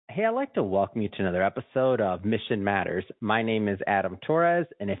Hey, I'd like to welcome you to another episode of Mission Matters. My name is Adam Torres,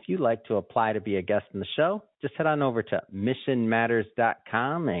 and if you'd like to apply to be a guest in the show, just head on over to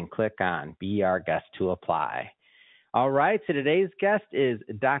missionmatters.com and click on Be Our Guest to apply. All right, so today's guest is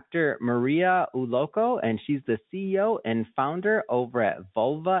Dr. Maria Uloko, and she's the CEO and founder over at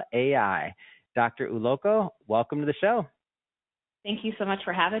VULVAi. Dr. Uloko, welcome to the show. Thank you so much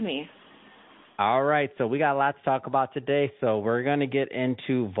for having me. All right, so we got a lot to talk about today. So we're going to get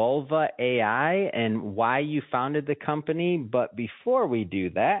into VULVAi and why you founded the company. But before we do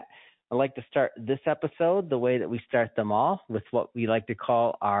that, I'd like to start this episode the way that we start them all, with what we like to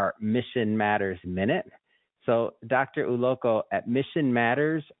call our Mission Matters Minute. So Dr. Uloko, at Mission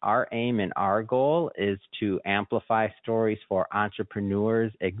Matters, our aim and our goal is to amplify stories for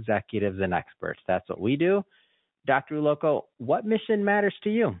entrepreneurs, executives, and experts. That's what we do. Dr. Uloko, what mission matters to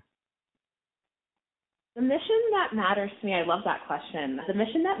you? The mission that matters to me, I love that question. The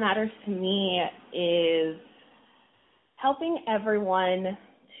mission that matters to me is helping everyone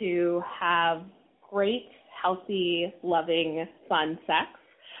to have great, healthy, loving, fun sex,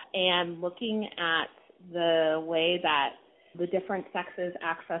 and looking at the way that the different sexes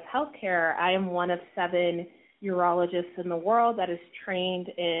access healthcare. I am one of 7 urologists in the world that is trained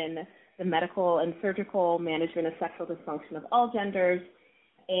in the medical and surgical management of sexual dysfunction of all genders.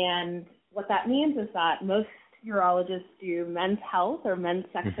 And what that means is that most urologists do men's health or men's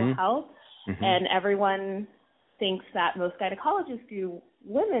sexual health, and everyone thinks that most gynecologists do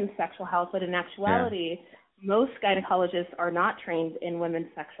women's sexual health, but in actuality, most gynecologists are not trained in women's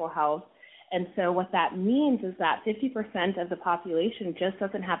sexual health. And so what that means is that 50% of the population just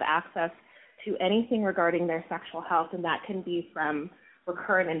doesn't have access to anything regarding their sexual health, and that can be from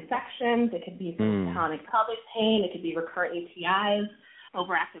recurrent infections, it could be from chronic pelvic pain, it could be recurrent UTIs,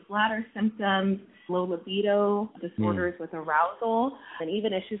 overactive bladder symptoms, low libido, disorders with arousal, and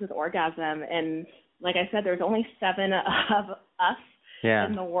even issues with orgasm. And like I said, there's only 7 of us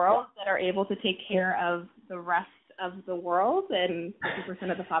in the world that are able to take care of the rest of the world and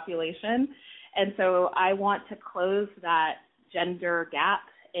 50% of the population. And so I want to close that gender gap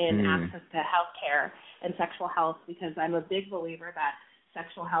in access to healthcare and sexual health, because I'm a big believer that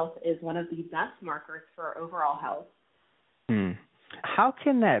sexual health is one of the best markers for overall health. How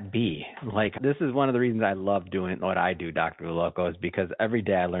can that be? Like, this is one of the reasons I love doing what I do, Dr. Uloko, is because every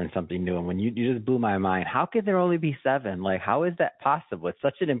day I learn something new. And when you just blew my mind, how could there only be 7? Like, how is that possible? It's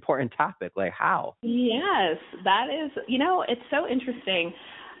such an important topic. Like, how? Yes, that is, it's so interesting.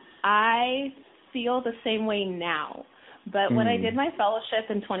 I feel the same way now. But when I did my fellowship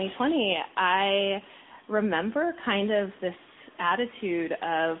in 2020, I remember kind of this attitude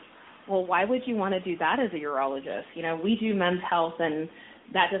of, well, why would you want to do that as a urologist? We do men's health, and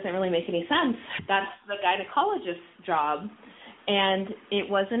that doesn't really make any sense. That's the gynecologist's job. And it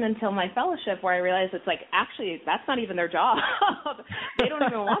wasn't until my fellowship where I realized it's like, actually, that's not even their job. They don't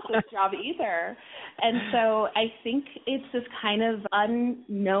even want this job either. And so I think it's this kind of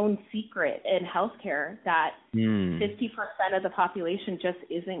unknown secret in healthcare that 50% of the population just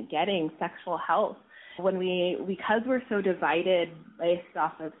isn't getting sexual health. Because we're so divided based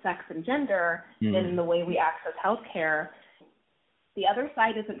off of sex and gender in the way we access healthcare, the other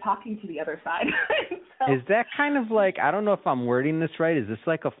side isn't talking to the other side. So, is that kind of like, I don't know if I'm wording this right, is this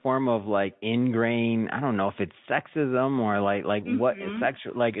like a form of like ingrained, I don't know if it's sexism or like what is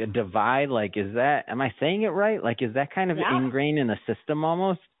sexual, like a divide, like is that, am I saying it right? Like, is that kind of ingrained in the system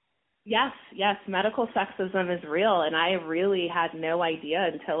almost? Yes, medical sexism is real, and I really had no idea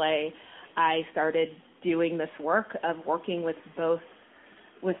until I started doing this work of working with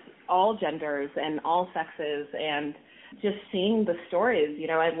all genders and all sexes, and just seeing the stories.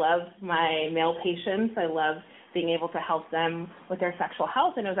 I love my male patients. I love being able to help them with their sexual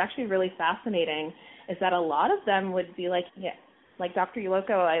health. And it was actually really fascinating is that a lot of them would be like, like Dr.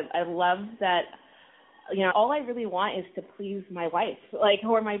 Uloko, I love that, all I really want is to please my wife,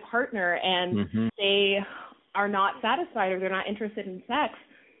 or my partner, and they are not satisfied or they're not interested in sex.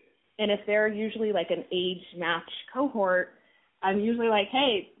 And if they're usually like an age match cohort, I'm usually like,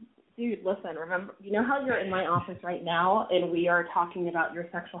 hey, dude, listen, remember, how you're in my office right now and we are talking about your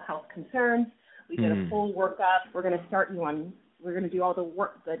sexual health concerns. We did a full workup. We're going to start you on, we're going to do all the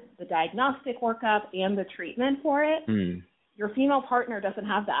work, the diagnostic workup and the treatment for it. Your female partner doesn't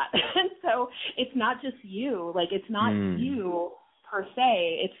have that. And so it's not just you, it's not you per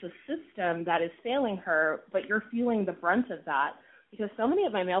se, it's the system that is failing her, but you're feeling the brunt of that. Because so many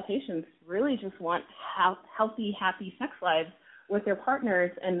of my male patients really just want healthy, happy sex lives with their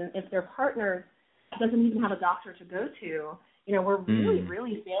partners. And if their partner doesn't even have a doctor to go to, we're really,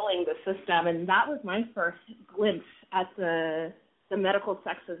 really failing the system. And that was my first glimpse at the the medical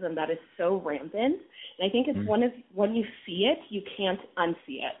sexism that is so rampant. And I think it's when you see it, you can't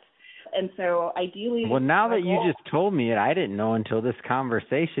unsee it. And so ideally... Well, now that you just told me it, I didn't know until this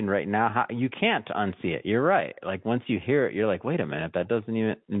conversation right now how you can't unsee it. You're right. Like, once you hear it, you're like, wait a minute, it doesn't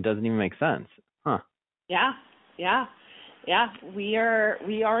even make sense. Huh. Yeah. We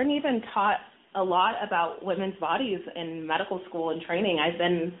aren't even taught a lot about women's bodies in medical school and training. I've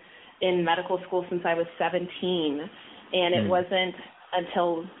been in medical school since I was 17, and it wasn't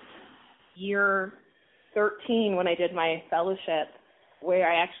until year 13 when I did my fellowship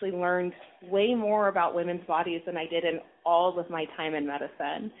where I actually learned way more about women's bodies than I did in all of my time in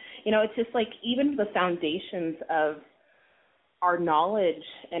medicine. It's just like even the foundations of our knowledge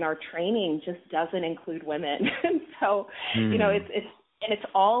and our training just doesn't include women. And so, it's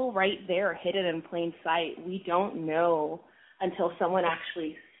all right there, hidden in plain sight. We don't know until someone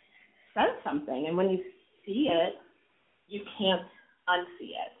actually says something. And when you see it, you can't unsee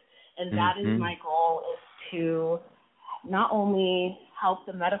it. And that is my goal, is to not only help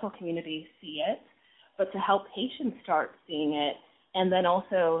the medical community see it, but to help patients start seeing it, and then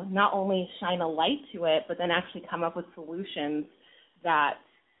also not only shine a light to it, but then actually come up with solutions that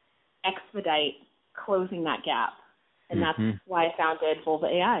expedite closing that gap. And that's why I founded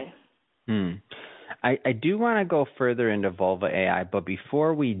VULVAi. I do want to go further into VULVAi, but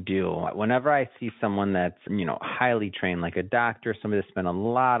before we do, whenever I see someone that's, highly trained, like a doctor, somebody that spent a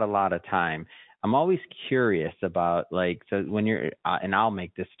lot of time, I'm always curious about, so when you're, and I'll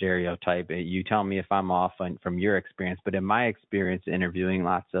make this stereotype, you tell me if I'm off from your experience, but in my experience interviewing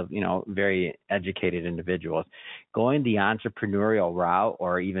lots of, very educated individuals, going the entrepreneurial route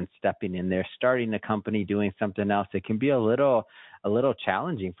or even stepping in there, starting a company, doing something else, it can be a little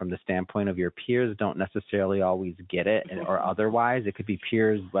challenging from the standpoint of your peers don't necessarily always get it, or otherwise it could be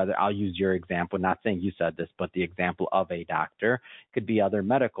peers, whether I'll use your example, not saying you said this, but the example of a doctor, could be other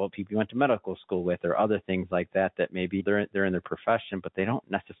medical people you went to medical school with, or other things like that maybe they're in their profession, but they don't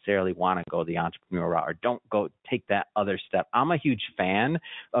necessarily want to go the entrepreneurial route or don't go take that other step. I'm a huge fan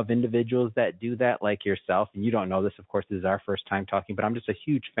of individuals that do that, like yourself, and you don't know this, of course, this is our first time talking, but I'm just a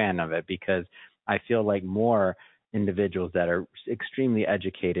huge fan of it because I feel like more individuals that are extremely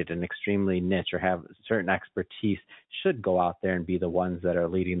educated and extremely niche or have certain expertise should go out there and be the ones that are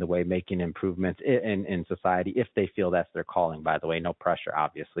leading the way, making improvements in society, if they feel that's their calling, by the way. No pressure,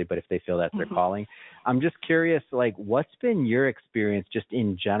 obviously, but if they feel that's their calling. I'm just curious, what's been your experience just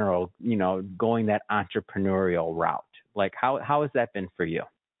in general, going that entrepreneurial route? How has that been for you?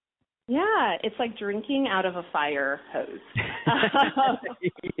 Yeah, it's like drinking out of a fire hose.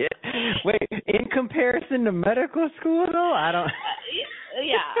 Yeah. Wait, in comparison to medical school, though? I don't...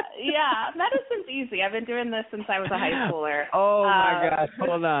 Yeah. Medicine's easy. I've been doing this since I was a high schooler. Oh, my gosh.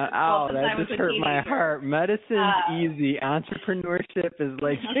 Hold on. Ow, that just hurt my heart. Medicine's easy. Entrepreneurship is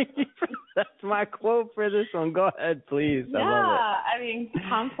like... That's my quote for this one. Go ahead, please. Yeah, I love it.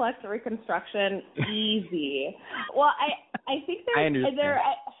 Complex reconstruction, easy. Well, I think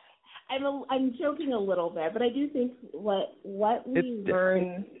I'm joking a little bit, but I do think what we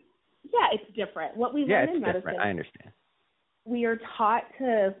learn, it's different. What we learn in medicine, different. I understand. We are taught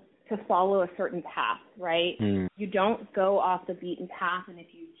to follow a certain path, right? You don't go off the beaten path, and if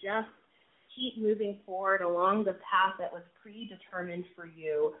you just keep moving forward along the path that was predetermined for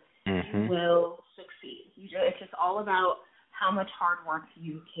you, you will succeed. It's just all about how much hard work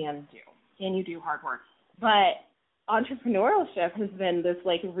you can do. Can you do hard work? But entrepreneurship has been this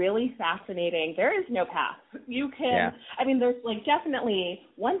really fascinating. There is no path. You can, there's definitely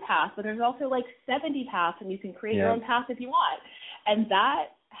one path, but there's also 70 paths, and you can create your own path if you want. And that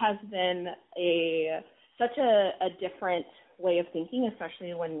has been such a different way of thinking,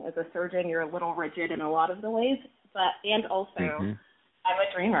 especially when as a surgeon you're a little rigid in a lot of the ways. And also I'm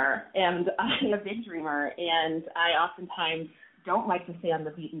a dreamer, and I'm a big dreamer, and I oftentimes don't like to stay on the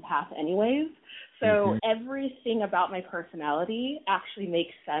beaten path anyways. So everything about my personality actually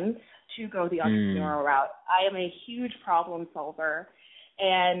makes sense to go the entrepreneurial route. I am a huge problem solver,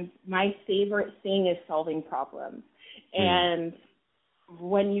 and my favorite thing is solving problems. And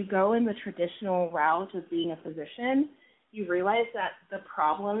when you go in the traditional route of being a physician, you realize that the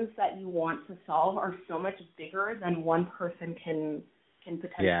problems that you want to solve are so much bigger than one person can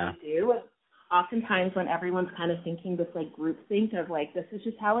potentially do. And oftentimes when everyone's kind of thinking this group think of this is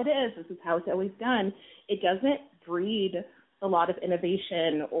just how it is, this is how it's always done, it doesn't breed a lot of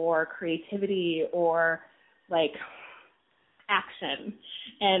innovation or creativity or action.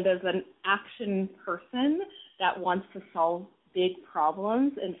 And as an action person that wants to solve big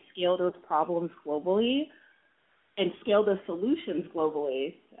problems and scale those problems globally and scale the solutions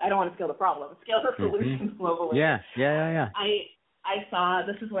globally, I don't want to scale the problem, scale the solutions globally. Yeah.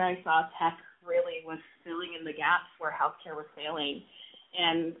 this is where I saw tech really was filling in the gaps where healthcare was failing.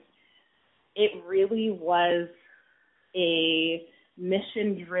 And it really was a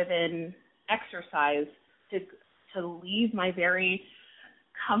mission-driven exercise to leave my very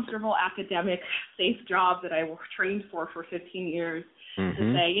comfortable academic safe job that I trained for 15 years to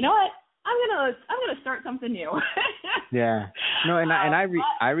say, you know what, I'm gonna start something new. Yeah. No, and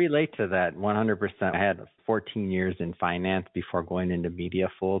I relate to that 100%. I had 14 years in finance before going into media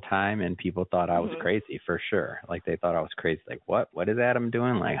full time, and people thought I was crazy for sure. Like they thought I was crazy. Like what is Adam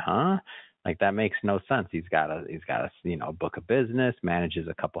doing? Like, huh? Like that makes no sense. He's got a book of business, manages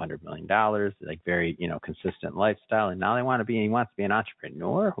a couple $100 million, like very, consistent lifestyle. And now he wants to be an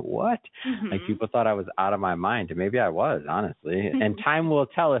entrepreneur. What? Like people thought I was out of my mind. And maybe I was, honestly. And time will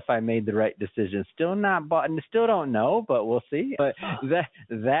tell if I made the right decision. Still don't know, but we'll see. But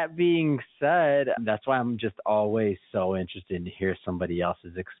that being said, that's why I'm just always so interested to hear somebody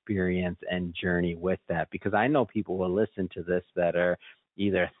else's experience and journey with that, because I know people will listen to this that are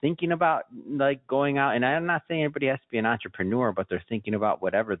either thinking about like going out, and I'm not saying everybody has to be an entrepreneur, but they're thinking about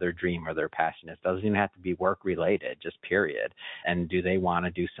whatever their dream or their passion is. It doesn't even have to be work related, just period. And do they want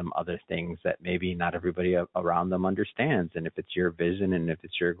to do some other things that maybe not everybody around them understands? And if it's your vision and if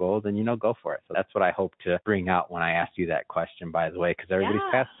it's your goal, then, go for it. So that's what I hope to bring out when I ask you that question, by the way, because everybody's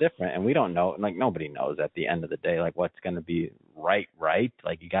path's different and we don't know, like nobody knows at the end of the day, like what's going to be right.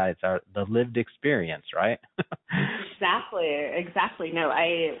 Like the lived experience, right? Exactly. No,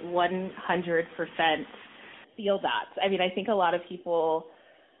 I 100% feel that. I mean, I think a lot of people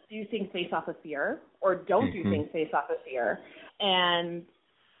do things based off of fear or don't do things based off of fear. And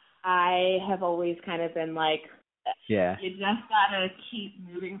I have always kind of been like, you just got to keep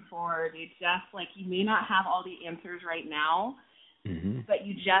moving forward. You may not have all the answers right now, but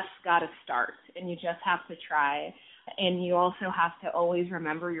you just got to start and you just have to try. And you also have to always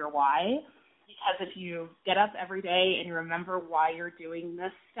remember your why. Because if you get up every day and you remember why you're doing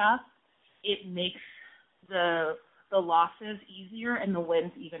this stuff, it makes the losses easier and the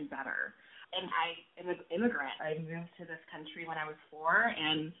wins even better. And I am an immigrant. I moved to this country when I was 4,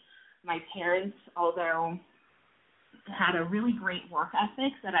 and my parents, although had a really great work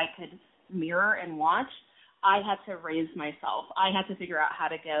ethic that I could mirror and watch, I had to raise myself. I had to figure out how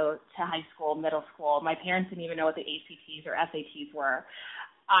to go to high school, middle school. My parents didn't even know what the ACTs or SATs were.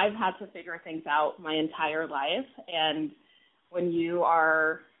 I've had to figure things out my entire life, and when you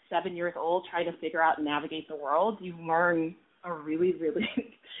are 7 years old trying to figure out and navigate the world, you learn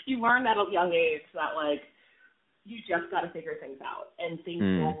you learn at a young age that, like, you just got to figure things out, and things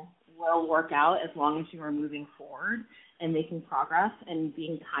will work out as long as you are moving forward and making progress and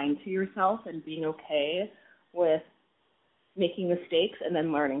being kind to yourself and being okay with making mistakes and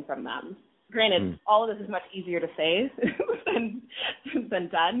then learning from them. Granted, all of this is much easier to say than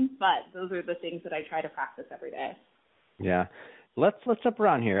done, but those are the things that I try to practice every day. Yeah. Let's jump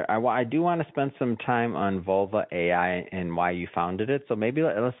around here. I do want to spend some time on VULVAi and why you founded it. So maybe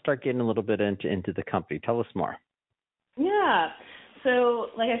let's start getting a little bit into the company. Tell us more. Yeah. So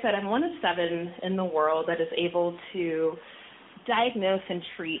like I said, I'm one of 7 in the world that is able to diagnose and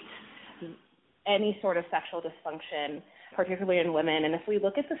treat any sort of sexual dysfunction, particularly in women. And if we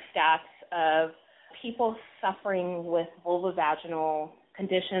look at the stats of people suffering with vulvovaginal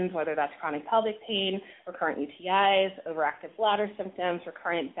conditions, whether that's chronic pelvic pain, recurrent UTIs, overactive bladder symptoms,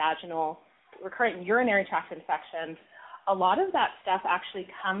 recurrent urinary tract infections, a lot of that stuff actually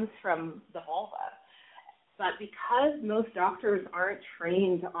comes from the vulva. But because most doctors aren't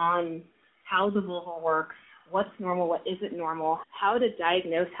trained on how the vulva works, what's normal, what isn't normal, how to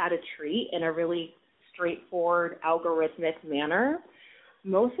diagnose, how to treat in a really straightforward, algorithmic manner,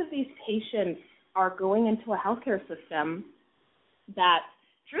 most of these patients are going into a healthcare system that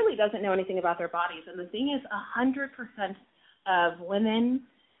truly doesn't know anything about their bodies. And the thing is, 100% of women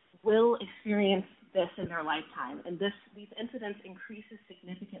will experience this in their lifetime. And these incidents increases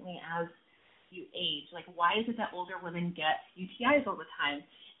significantly as you age. Like, why is it that older women get UTIs all the time?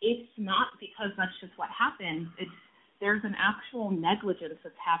 It's not because that's just what happens. There's an actual negligence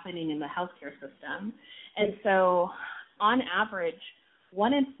that's happening in the healthcare system. And so, on average,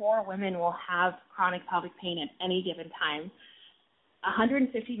 1 in 4 women will have chronic pelvic pain at any given time.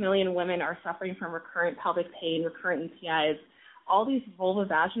 150 million women are suffering from recurrent pelvic pain, recurrent UTIs, all these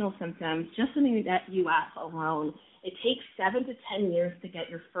vulvovaginal symptoms. Just in the U.S. alone, it takes 7 to 10 years to get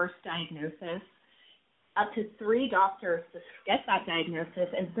your first diagnosis, up to 3 doctors to get that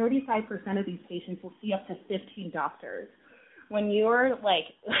diagnosis, and 35% of these patients will see up to 15 doctors. When you're like,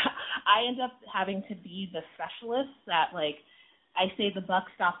 I end up having to be the specialist that, like, I say the buck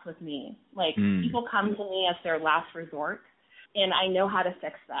stops with me. Like, people come to me as their last resort. and I know how to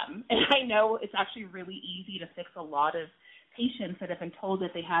fix them. And I know it's actually really easy to fix a lot of patients that have been told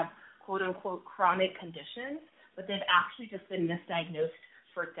that they have quote-unquote chronic conditions, but they've actually just been misdiagnosed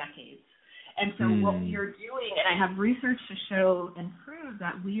for decades. And so what we are doing, and I have research to show and prove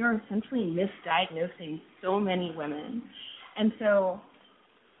that we are essentially misdiagnosing so many women. And so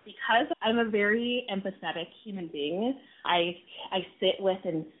because I'm a very empathetic human being, I sit with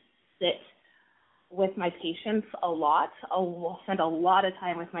my patients a lot. I'll spend a lot of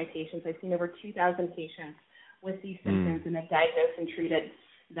time with my patients. I've seen over 2,000 patients with these symptoms and have diagnosed and treated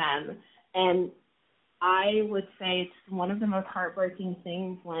them. And I would say it's one of the most heartbreaking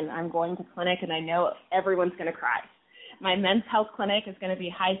things when I'm going to clinic and I know everyone's going to cry. My men's health clinic is going to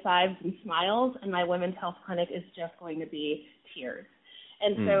be high fives and smiles, and my women's health clinic is just going to be tears.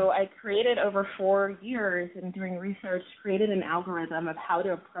 And so I created over 4 years in doing research, created an algorithm of how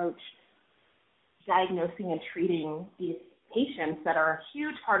to approach diagnosing and treating these patients that are a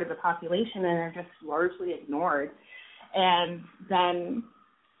huge part of the population and are just largely ignored. And then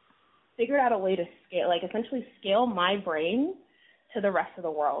figured out a way to scale, like essentially scale my brain to the rest of the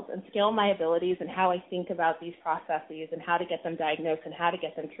world and scale my abilities and how I think about these processes and how to get them diagnosed and how to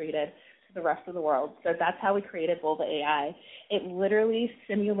get them treated to the rest of the world. So that's how we created VULVAi. It literally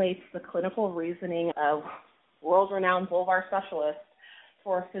simulates the clinical reasoning of world-renowned vulvar specialists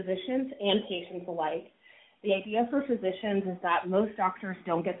for physicians and patients alike. The idea for physicians is that most doctors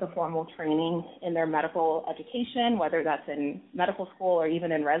don't get the formal training in their medical education, whether that's in medical school or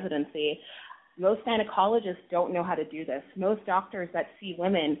even in residency. Most gynecologists don't know how to do this. Most doctors that see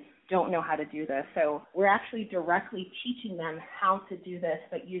women don't know how to do this. So we're actually directly teaching them how to do this,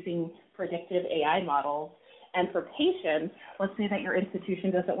 but using predictive AI models. And for patients, let's say that your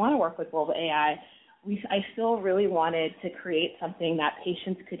institution doesn't want to work with VULVAi, I still really wanted to create something that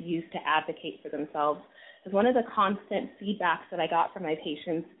patients could use to advocate for themselves. Because one of the constant feedbacks that I got from my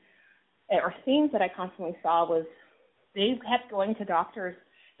patients, or themes that I constantly saw, was they kept going to doctors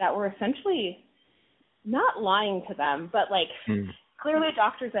that were essentially not lying to them, but clearly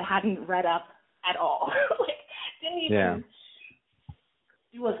doctors that hadn't read up at all. Didn't even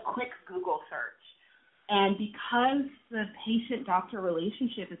do a quick Google search. And because the patient-doctor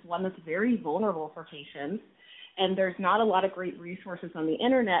relationship is one that's very vulnerable for patients, and there's not a lot of great resources on the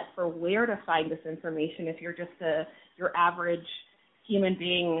internet for where to find this information if you're just your average human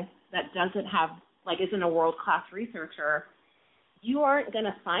being that doesn't have, isn't a world-class researcher, you aren't going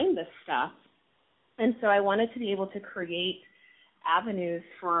to find this stuff. And so I wanted to be able to create avenues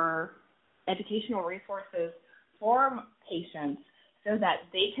for educational resources for patients so that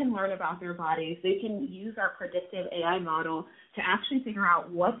they can learn about their bodies. They can use our predictive AI model to actually figure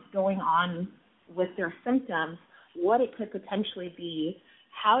out what's going on with their symptoms, what it could potentially be,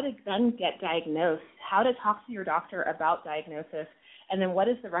 how to then get diagnosed, how to talk to your doctor about diagnosis, and then what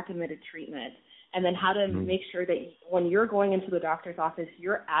is the recommended treatment, and then how to make sure that when you're going into the doctor's office,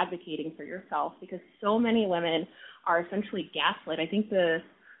 you're advocating for yourself, because so many women are essentially gaslit. I think the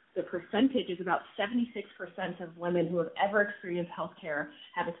percentage is about 76% of women who have ever experienced healthcare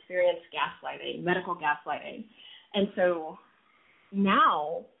have experienced gaslighting, medical gaslighting. And so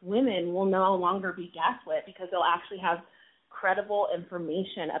now women will no longer be gaslit because they'll actually have credible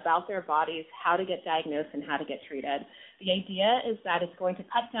information about their bodies, how to get diagnosed and how to get treated. The idea is that it's going to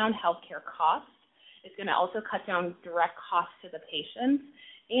cut down healthcare costs. It's going to also cut down direct costs to the patients,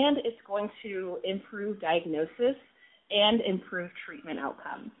 and it's going to improve diagnosis and improve treatment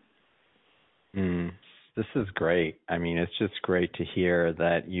outcomes. This is great. I mean, it's just great to hear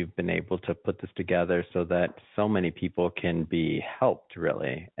that you've been able to put this together so that so many people can be helped,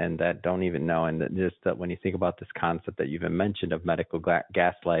 really, and that don't even know. And that just that when you think about this concept that you've mentioned of medical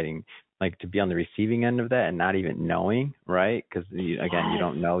gaslighting, to be on the receiving end of that and not even knowing, right? Because, again, you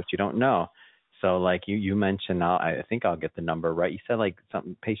don't know what you don't know. So, you mentioned, I think I'll get the number right. You said,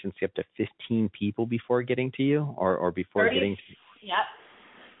 some patients see up to 15 people before getting to you or before 30, getting to you. Yep.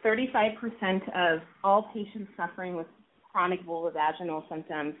 35% of all patients suffering with chronic vulvovaginal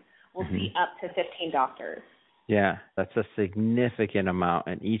symptoms will see up to 15 doctors. Yeah, that's a significant amount.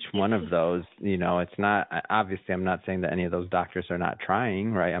 And each one of those, it's not, obviously I'm not saying that any of those doctors are not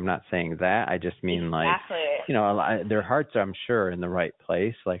trying, right? I'm not saying that. I just mean Exactly. Their hearts are, I'm sure, in the right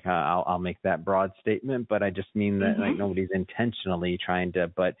place. I'll make that broad statement, but I just mean that nobody's intentionally trying to,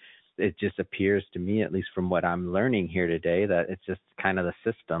 but it just appears to me, at least from what I'm learning here today, that it's just kind of the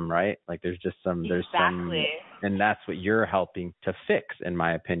system, right? There's some, and that's what you're helping to fix, in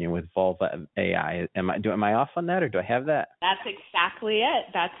my opinion, with VULVAi. Am I off on that, or do I have that? That's exactly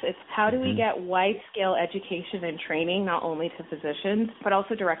it. It's how do we get wide-scale education and training, not only to physicians, but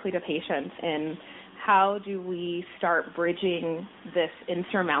also directly to patients, in how do we start bridging this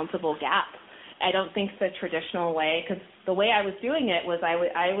insurmountable gap? I don't think the traditional way, because the way I was doing it was I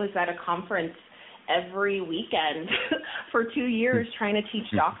was at a conference every weekend for 2 years trying to teach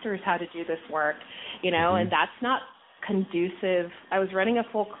doctors how to do this work, and that's not conducive. I was running a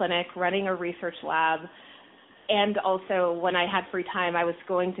full clinic, running a research lab, and also when I had free time, I was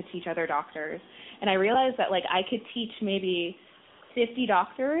going to teach other doctors. And I realized that I could teach maybe 50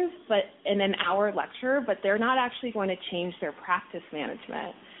 doctors but in an hour lecture, but they're not actually going to change their practice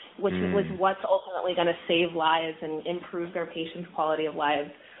management, which was what's ultimately going to save lives and improve their patients' quality of lives.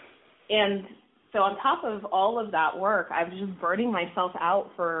 And so on top of all of that work, I was just burning myself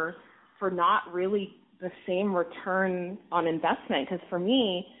out for not really the same return on investment, because for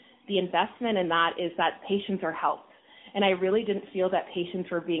me, the investment in that is that patients are helped. And I really didn't feel that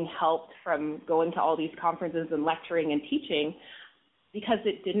patients were being helped from going to all these conferences and lecturing and teaching, because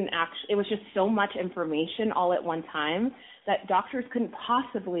it was just so much information all at one time that doctors couldn't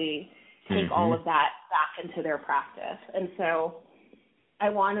possibly take all of that back into their practice. And so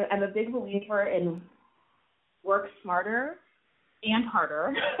I'm a big believer in work smarter and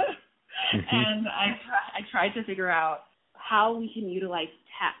harder. And I tried to figure out how we can utilize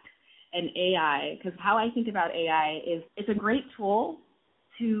tech and AI, because how I think about AI is it's a great tool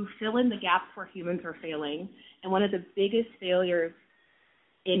to fill in the gaps where humans are failing. And one of the biggest failures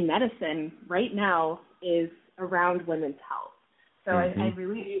in medicine right now is around women's health. So I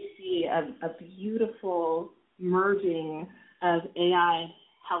really do see a beautiful merging of AI,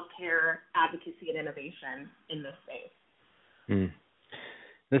 healthcare, advocacy, and innovation in this space.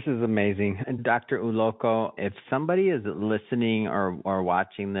 This is amazing. Dr. Uloko, if somebody is listening or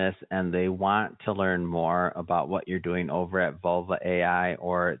watching this and they want to learn more about what you're doing over at VULVAi,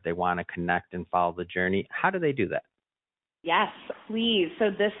 or they want to connect and follow the journey, how do they do that? Yes, please. So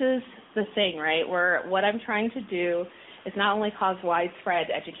this is the thing, right, where what I'm trying to do is not only cause widespread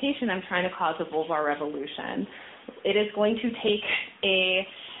education, I'm trying to cause a vulvar revolution. It is going to take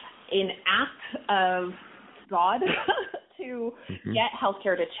an act of God to get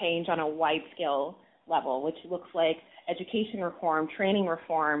healthcare to change on a wide-scale level, which looks like education reform, training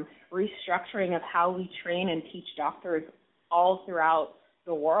reform, restructuring of how we train and teach doctors all throughout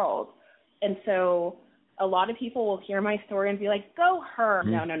the world. And so a lot of people will hear my story and be like, go her.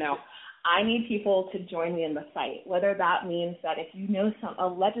 No. I need people to join me in the fight, whether that means that if you know a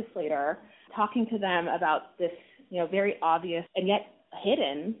legislator, talking to them about this, very obvious and yet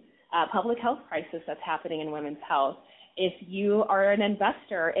hidden public health crisis that's happening in women's health. If you are an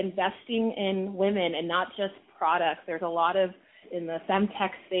investor, investing in women and not just products, there's a lot of, in the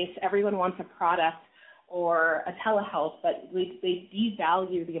femtech space, everyone wants a product or a telehealth, but they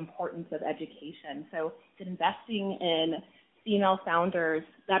devalue the importance of education. So it's investing in female founders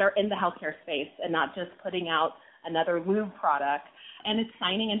that are in the healthcare space and not just putting out another lube product. And it's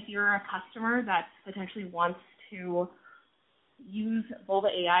signing, if you're a customer that potentially wants to use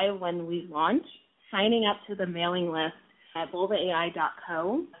VULVAi when we launch, signing up to the mailing list at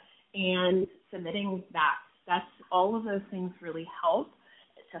vulvaai.co and submitting that. That's all of those things really help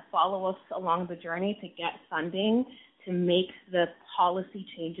to follow us along the journey to get funding, to make the policy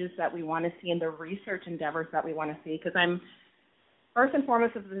changes that we want to see and the research endeavors that we want to see. Because I'm first and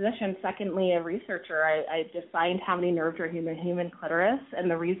foremost a physician, secondly a researcher. I defined how many nerves are in the human clitoris,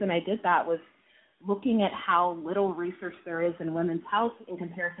 and the reason I did that was looking at how little research there is in women's health in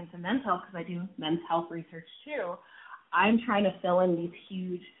comparison to men's health, because I do men's health research too. I'm trying to fill in these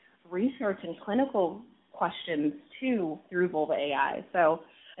huge research and clinical questions too through VULVAi. So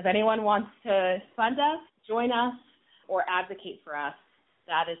if anyone wants to fund us, join us, or advocate for us,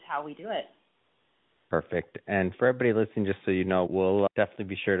 that is how we do it. Perfect. And for everybody listening, just so you know, we'll definitely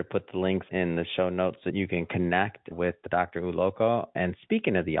be sure to put the links in the show notes so you can connect with Dr. Uloko. And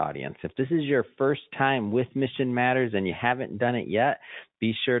speaking of the audience, if this is your first time with Mission Matters and you haven't done it yet,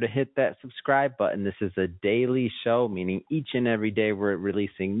 be sure to hit that subscribe button. This is a daily show, meaning each and every day we're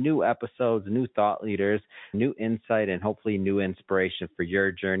releasing new episodes, new thought leaders, new insight, and hopefully new inspiration for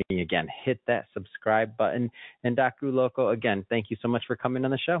your journey. Again, hit that subscribe button. And Dr. Uloko, again, thank you so much for coming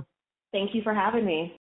on the show. Thank you for having me.